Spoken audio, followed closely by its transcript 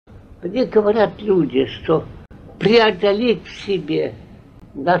Мне говорят люди, что преодолеть в себе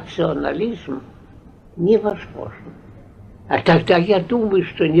национализм невозможно. А тогда я думаю,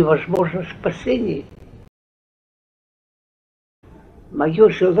 что невозможно спасение. Мое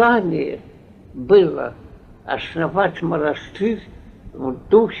желание было основать монастырь в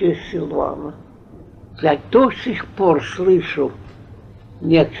духе Силуана. Я до сих пор слышу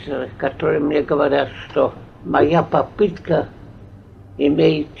некоторых, которые мне говорят, что моя попытка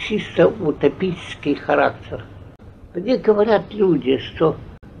имеет чисто утопический характер. Мне говорят люди, что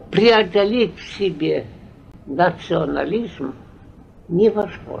преодолеть в себе национализм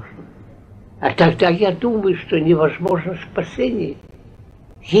невозможно. А тогда я думаю, что невозможно спасение.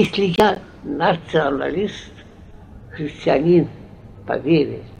 Если я националист, христианин по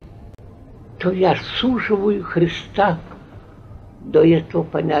вере, то я суживаю Христа до этого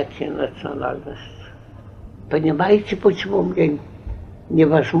понятия национальности. Понимаете, почему мне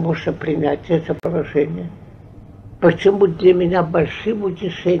невозможно принять это положение? Почему для меня большим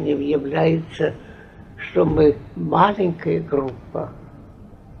утешением является, что мы маленькая группа,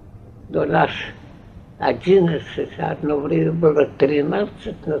 но нас 11, а одно время было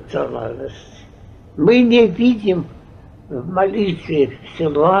 13 национальностей. Мы не видим в молитве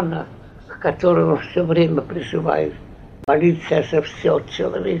Силуана, к которому все время призывает молиться за все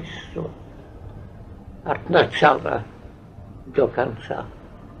человечество, от начала до конца.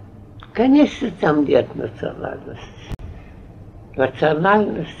 Конечно, там нет национальности.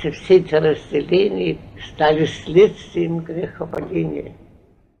 Национальности, все эти разделения стали следствием грехопадения.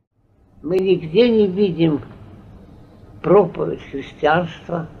 Мы нигде не видим проповедь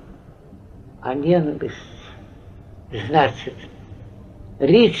христианства о ненависти. Значит,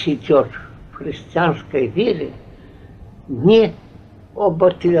 речь идет в христианской вере не об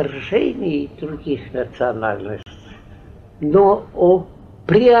отвержении других национальностей, но о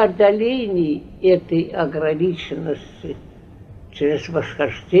преодолении этой ограниченности через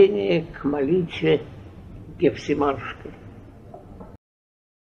восхождение к молитве Гефсиманской.